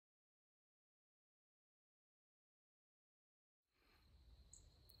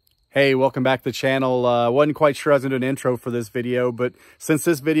Hey, welcome back to the channel. Wasn't quite sure I was going to do an intro for this video, but since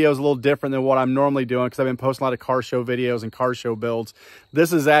this video is a little different than what I'm normally doing, because I've been posting a lot of car show videos and car show builds,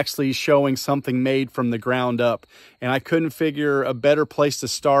 this is actually showing something made from the ground up. And I couldn't figure a better place to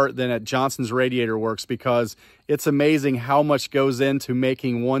start than at Johnson's Radiator Works, because it's amazing how much goes into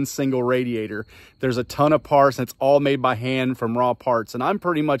making one single radiator. There's a ton of parts, and it's all made by hand from raw parts. And I'm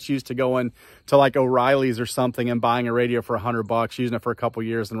pretty much used to going to like O'Reilly's or something and buying a radio for $100, using it for a couple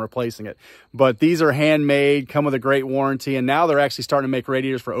years and replacing it. But these are handmade, come with a great warranty, and now they're actually starting to make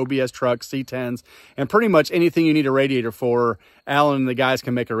radiators for OBS trucks, C10s, and pretty much anything you need a radiator for. Alan and the guys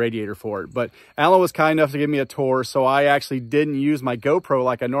can make a radiator for it. But Alan was kind enough to give me a tour, so I actually didn't use my GoPro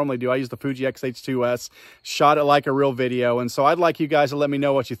like I normally do. I used the Fuji X-H2S, shot it like a real video. And so I'd like you guys to let me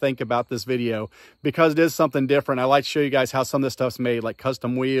know what you think about this video, because it is something different. I like to show you guys how some of this stuff's made, like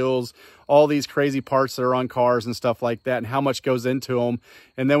custom wheels, all these crazy parts that are on cars and stuff like that, and how much goes into them.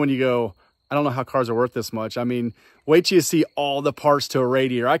 And then when you go, I don't know how cars are worth this much. I mean, wait till you see all the parts to a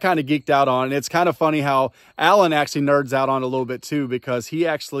radiator. I kind of geeked out on it. It's kind of funny how Alan actually nerds out on it a little bit too, because he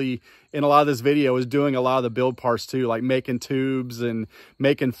actually, in a lot of this video, is doing a lot of the build parts too, like making tubes and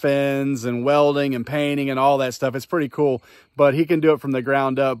making fins and welding and painting and all that stuff. It's pretty cool, but he can do it from the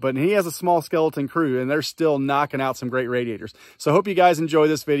ground up. But he has a small skeleton crew, and they're still knocking out some great radiators. So I hope you guys enjoy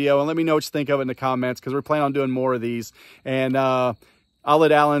this video, and let me know what you think of it in the comments, because we're planning on doing more of these. And I'll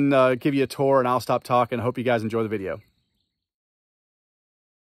let Alan give you a tour, and I'll stop talking. I hope you guys enjoy the video.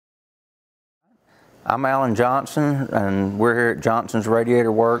 I'm Alan Johnson, and we're here at Johnson's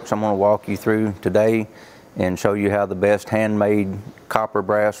Radiator Works. I'm going to walk you through today and show you how the best handmade copper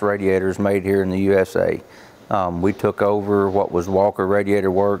brass radiators made here in the USA. We took over what was Walker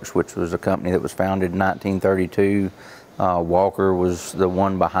Radiator Works, which was a company that was founded in 1932. Walker was the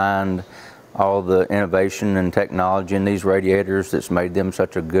one behind all the innovation and technology in these radiators that's made them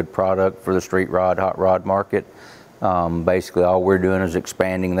such a good product for the street rod, hot rod market. Basically all we're doing is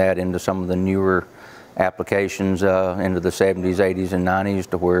expanding that into some of the newer applications into the 70s, 80s, and 90s,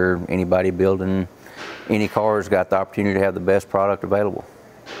 to where anybody building any cars got the opportunity to have the best product available.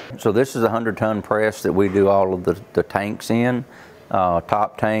 So this is a 100-ton press that we do all of the tanks in,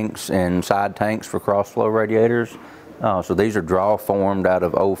 top tanks and side tanks for cross-flow radiators. So these are draw formed out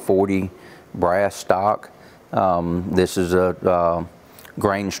of 040 brass stock. This is a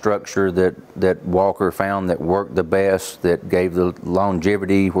grain structure that Walker found that worked the best, that gave the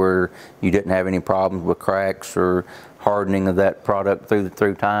longevity where you didn't have any problems with cracks or hardening of that product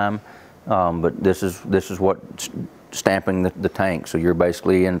through time. But this is what stamping the tank. So you're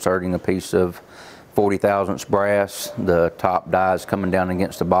basically inserting a piece of 40 thousandths brass, the top die is coming down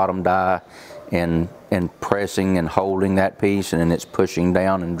against the bottom die, and pressing and holding that piece, and then it's pushing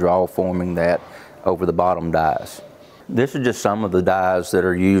down and draw forming that over the bottom dies. This is just some of the dies that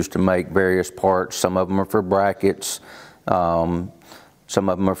are used to make various parts. Some of them are for brackets, some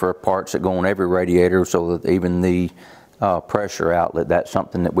of them are for parts that go on every radiator, so that even the pressure outlet, that's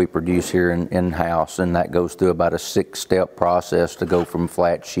something that we produce here in-house, and that goes through about a 6-step process to go from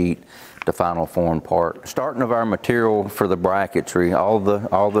flat sheet to final form part. Starting of our material for the bracketry,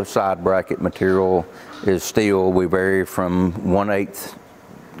 all the side bracket material is steel. We vary from 1/8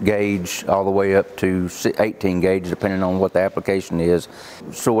 gauge all the way up to 18 gauge, depending on what the application is.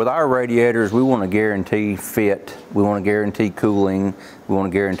 So with our radiators, we want to guarantee fit, we want to guarantee cooling, we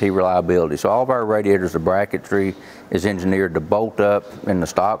want to guarantee reliability. So all of our radiators, the bracketry is engineered to bolt up in the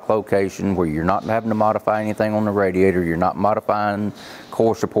stock location, where you're not having to modify anything on the radiator, you're not modifying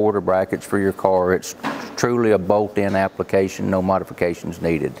core support or brackets for your car. It's truly a bolt-in application, no modifications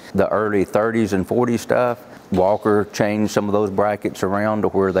needed. The early 30s and 40s stuff, Walker changed some of those brackets around to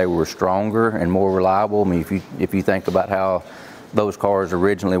where they were stronger and more reliable. I mean, if you think about how those cars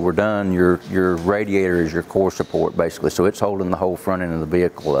originally were done, your radiator is your core support basically, so it's holding the whole front end of the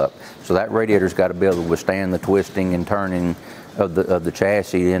vehicle up. So that radiator's got to be able to withstand the twisting and turning of the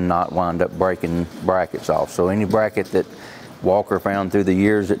chassis and not wind up breaking brackets off. So any bracket that Walker found through the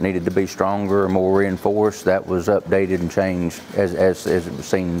years that needed to be stronger or more reinforced, that was updated and changed as it was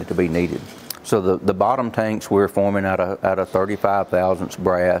seen to be needed. So the bottom tanks we're forming out of 35 thousandths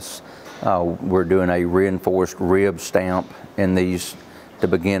brass. We're doing a reinforced rib stamp in these to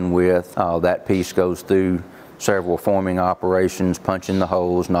begin with. That piece goes through several forming operations, punching the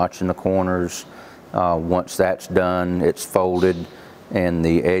holes, notching the corners. Once that's done, it's folded, and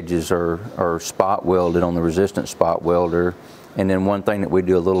the edges are spot welded on the resistance spot welder. And then one thing that we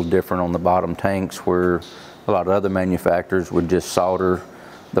do a little different on the bottom tanks, where a lot of other manufacturers would just solder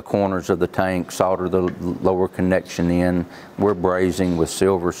the corners of the tank, solder the lower connection in. We're brazing with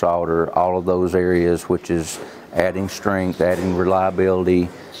silver solder, all of those areas, which is adding strength, adding reliability.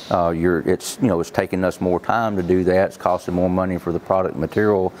 It's taking us more time to do that. It's costing more money for the product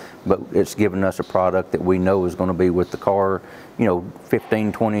material, but it's giving us a product that we know is going to be with the car,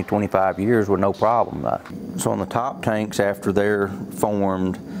 15, 20, 25 years with no problem. So on the top tanks, after they're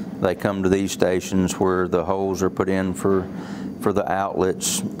formed, they come to these stations where the holes are put in for the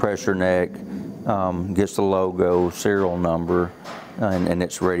outlets, pressure neck, gets the logo, serial number, and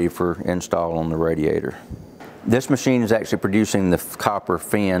it's ready for install on the radiator. This machine is actually producing the copper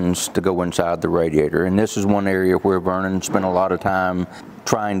fins to go inside the radiator, and this is one area where Vernon spent a lot of time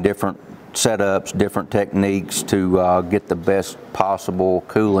trying different setups, different techniques to get the best possible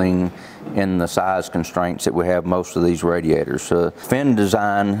cooling in the size constraints that we have most of these radiators. Fin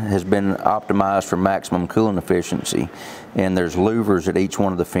design has been optimized for maximum cooling efficiency, and there's louvers at each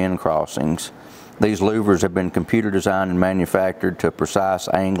one of the fin crossings. These louvers have been computer designed and manufactured to a precise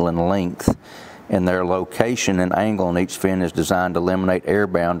angle and length, and their location and angle on each fin is designed to eliminate air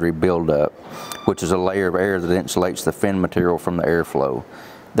boundary buildup, which is a layer of air that insulates the fin material from the airflow.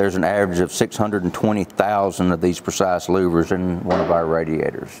 There's an average of 620,000 of these precise louvers in one of our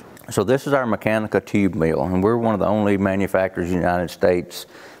radiators. So this is our Mechanica tube mill, and we're one of the only manufacturers in the United States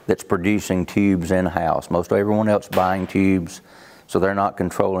that's producing tubes in-house. Most everyone else buying tubes, so they're not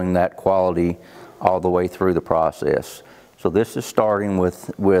controlling that quality all the way through the process. So this is starting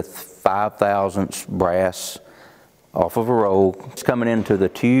with 5 thousandths brass off of a roll. It's coming into the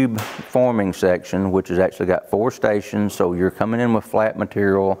tube forming section, which has actually got 4 stations. So you're coming in with flat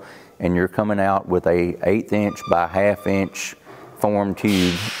material, and you're coming out with a 1/8 inch by 1/2 inch formed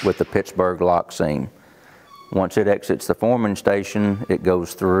tube with the Pittsburgh lock seam. Once it exits the forming station, it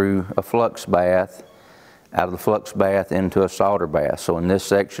goes through a flux bath, out of the flux bath into a solder bath. So in this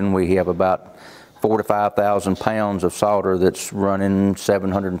section, we have about 4,000 to 5,000 pounds of solder that's running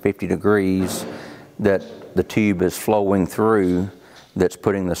 750 degrees that the tube is flowing through, that's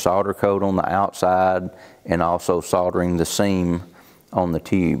putting the solder coat on the outside and also soldering the seam on the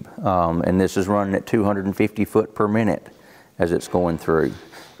tube. And this is running at 250 foot per minute as it's going through.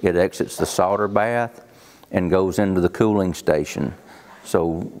 It exits the solder bath and goes into the cooling station. So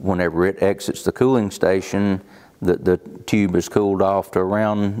whenever it exits the cooling station, the tube is cooled off to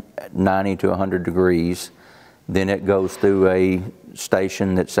around 90 to 100 degrees. Then it goes through a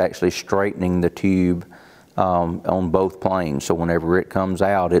station that's actually straightening the tube on both planes. So whenever it comes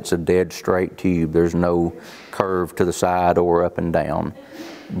out, it's a dead straight tube. There's no curve to the side or up and down.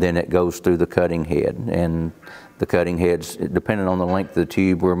 Then it goes through the cutting head. And the cutting heads, depending on the length of the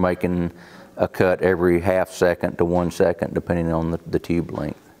tube, we're making a cut every 1/2 second to 1 second, depending on the tube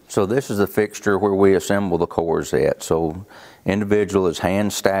length. So this is the fixture where we assemble the cores at. So individual is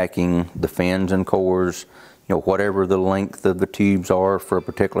hand stacking the fins and cores, whatever the length of the tubes are for a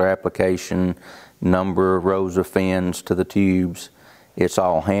particular application, number of rows of fins to the tubes. It's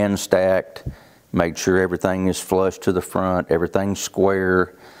all hand stacked, make sure everything is flush to the front, everything's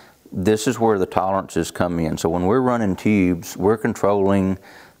square. This is where the tolerances come in. So when we're running tubes, we're controlling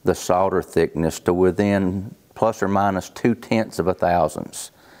the solder thickness to within plus or minus 0.2 of a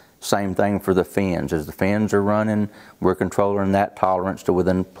thousandths. Same thing for the fins. As the fins are running, we're controlling that tolerance to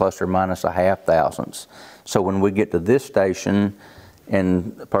within plus or minus 0.5 thousandths. So when we get to this station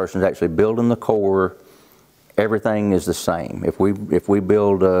and the person's actually building the core, everything is the same. If we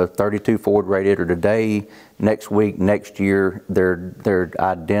build a 32 Ford radiator today, next week, next year, they're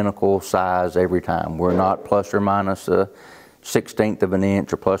identical size every time. We're not plus or minus a 1/16 of an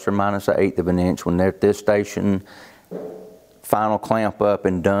inch or plus or minus an 1/8 of an inch. When they're at this station, final clamp up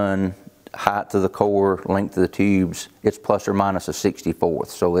and done, height to the core, length of the tubes, it's plus or minus a 1/64.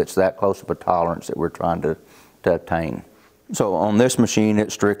 So it's that close of a tolerance that we're trying to obtain. So on this machine,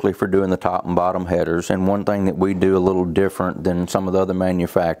 it's strictly for doing the top and bottom headers. And one thing that we do a little different than some of the other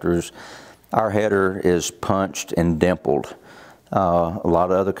manufacturers, our header is punched and dimpled. A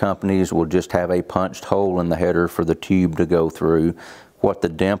lot of other companies will just have a punched hole in the header for the tube to go through. What the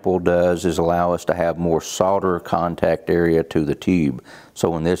dimple does is allow us to have more solder contact area to the tube. So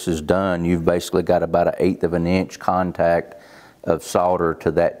when this is done, you've basically got about 1/8 of an inch contact of solder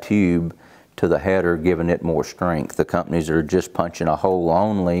to that tube to the header, giving it more strength. The companies that are just punching a hole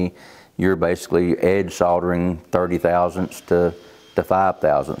only, you're basically edge soldering 30 thousandths to 5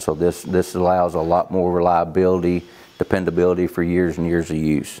 thousandths. So this allows a lot more reliability, dependability for years and years of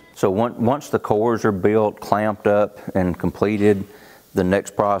use. So once the cores are built, clamped up, and completed, the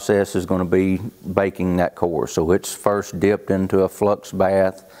next process is going to be baking that core. So it's first dipped into a flux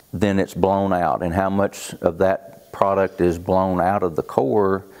bath, then it's blown out. And how much of that product is blown out of the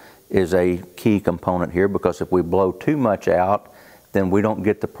core is a key component here, because if we blow too much out, then we don't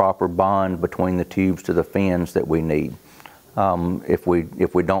get the proper bond between the tubes to the fins that we need. If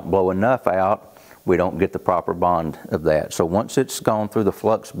we don't blow enough out, we don't get the proper bond of that. So once it's gone through the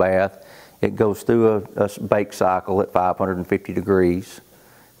flux bath, it goes through a bake cycle at 550 degrees.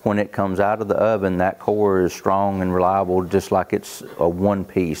 When it comes out of the oven, that core is strong and reliable, just like it's a one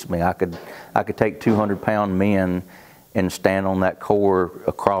piece. I mean, I could take 200-pound men and stand on that core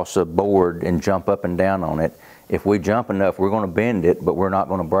across a board and jump up and down on it. If we jump enough, we're going to bend it, but we're not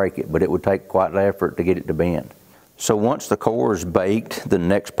going to break it. But it would take quite an effort to get it to bend. So once the core is baked, the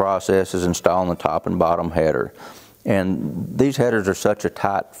next process is installing the top and bottom header. And these headers are such a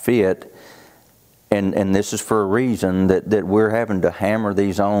tight fit, and this is for a reason, that we're having to hammer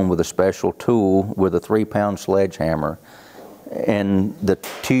these on with a special tool with a 3-pound sledgehammer. And the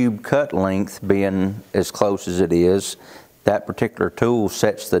tube cut length being as close as it is, that particular tool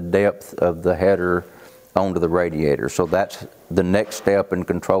sets the depth of the header onto the radiator. So that's the next step in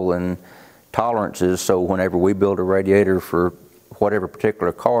controlling tolerances. So whenever we build a radiator for whatever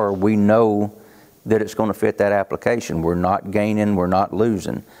particular car, we know that it's going to fit that application. We're not gaining, we're not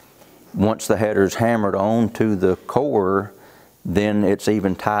losing. Once the header is hammered onto the core, then it's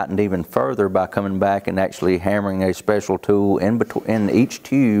even tightened even further by coming back and actually hammering a special tool in each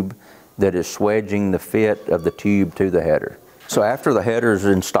tube that is swedging the fit of the tube to the header. So after the header is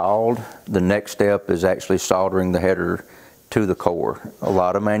installed, the next step is actually soldering the header to the core. A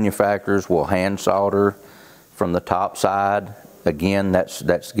lot of manufacturers will hand solder from the top side. Again,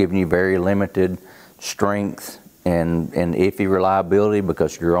 that's giving you very limited strength and iffy reliability,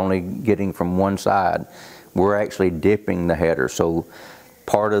 because you're only getting from one side. We're actually dipping the header. So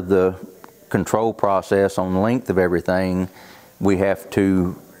part of the control process on the length of everything, we have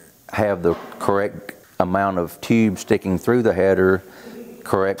to have the correct amount of tube sticking through the header,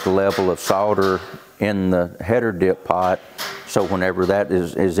 correct level of solder in the header dip pot, so whenever that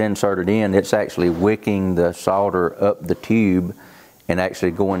is inserted in, it's actually wicking the solder up the tube and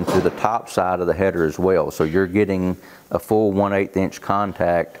actually going to the top side of the header as well. So you're getting a full 1/8 inch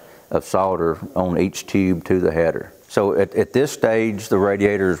contact of solder on each tube to the header. So at this stage, the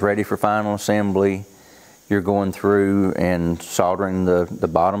radiator is ready for final assembly. You're going through and soldering the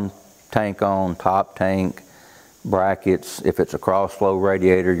bottom tank on, top tank, brackets. If it's a cross flow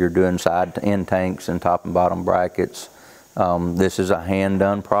radiator, you're doing side to end tanks and top and bottom brackets. This is a hand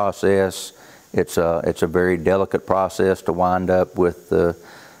done process. It's a very delicate process to wind up with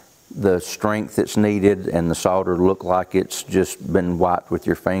the strength that's needed and the solder look like it's just been wiped with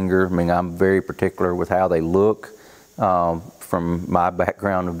your finger. I mean, I'm very particular with how they look. From my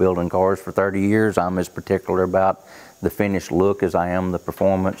background of building cars for 30 years, I'm as particular about the finished look as I am the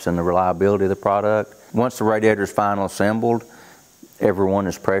performance and the reliability of the product. Once the radiator is final assembled, everyone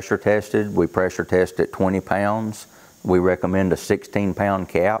is pressure tested. We pressure test at 20 pounds. We recommend a 16-pound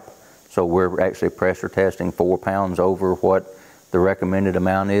cap. So we're actually pressure testing 4 pounds over what the recommended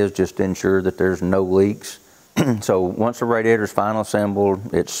amount is, just to ensure that there's no leaks. So once the radiator is final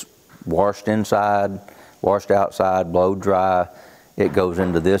assembled, it's washed inside, washed outside, blow dry. It goes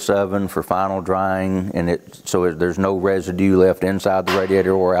into this oven for final drying, and so there's no residue left inside the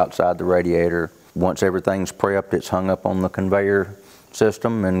radiator or outside the radiator. Once everything's prepped, it's hung up on the conveyor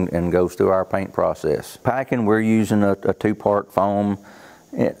system and goes through our paint process. Packing, we're using a 2-part foam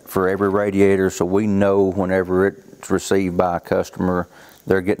for every radiator, so we know whenever it's received by a customer,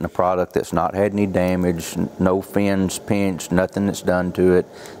 they're getting a product that's not had any damage, no fins pinched, nothing that's done to it.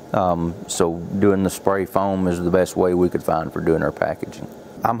 So doing the spray foam is the best way we could find for doing our packaging.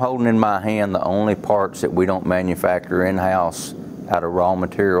 I'm holding in my hand the only parts that we don't manufacture in-house out of raw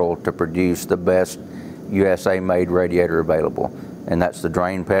material to produce the best USA-made radiator available. And that's the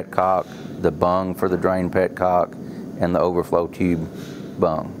drain petcock, the bung for the drain petcock, and the overflow tube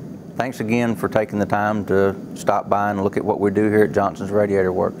bung. Thanks again for taking the time to stop by and look at what we do here at Johnson's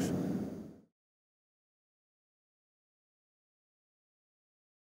Radiator Works.